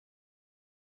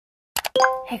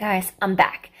Hey guys, I'm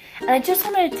back. And I just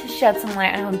wanted to shed some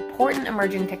light on how important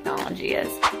emerging technology is.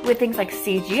 With things like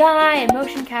CGI and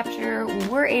motion capture,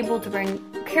 we're able to bring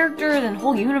characters and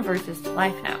whole universes to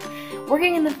life now.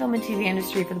 Working in the film and TV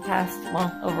industry for the past,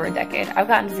 well, over a decade, I've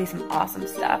gotten to see some awesome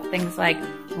stuff. Things like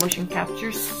motion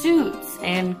capture suits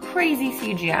and crazy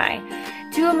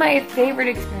CGI. Two of my favorite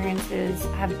experiences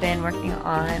have been working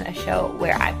on a show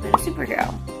where I played a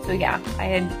superhero. So yeah, I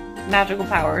had magical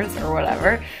powers or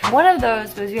whatever. One of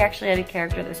those was we actually had a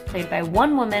character that was played by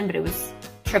one woman, but it was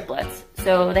triplets.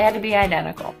 So they had to be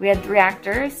identical. We had 3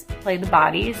 actors play the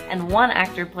bodies and 1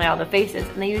 actor play all the faces.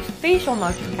 And they used facial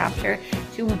motion capture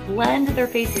to blend their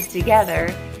faces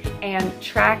together and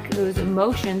track those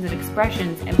emotions and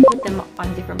expressions and put them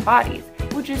on different bodies,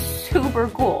 which is super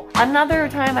cool. Another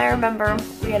time I remember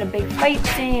we had a big fight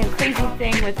scene, a crazy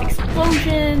thing with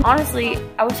explosions. Honestly,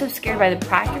 I was so scared by the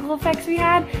practical effects we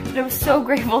had, but I was so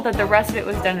grateful that the rest of it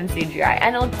was done in CGI,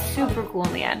 and it looked super cool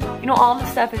in the end. You know, all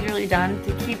this stuff is really done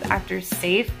to keep actors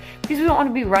safe, because we don't want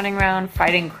to be running around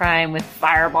fighting crime with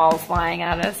fireballs flying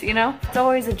at us, you know? It's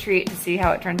always a treat to see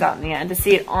how it turns out in the end, to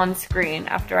see it on screen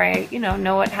after I,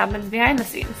 know what happens behind the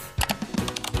scenes.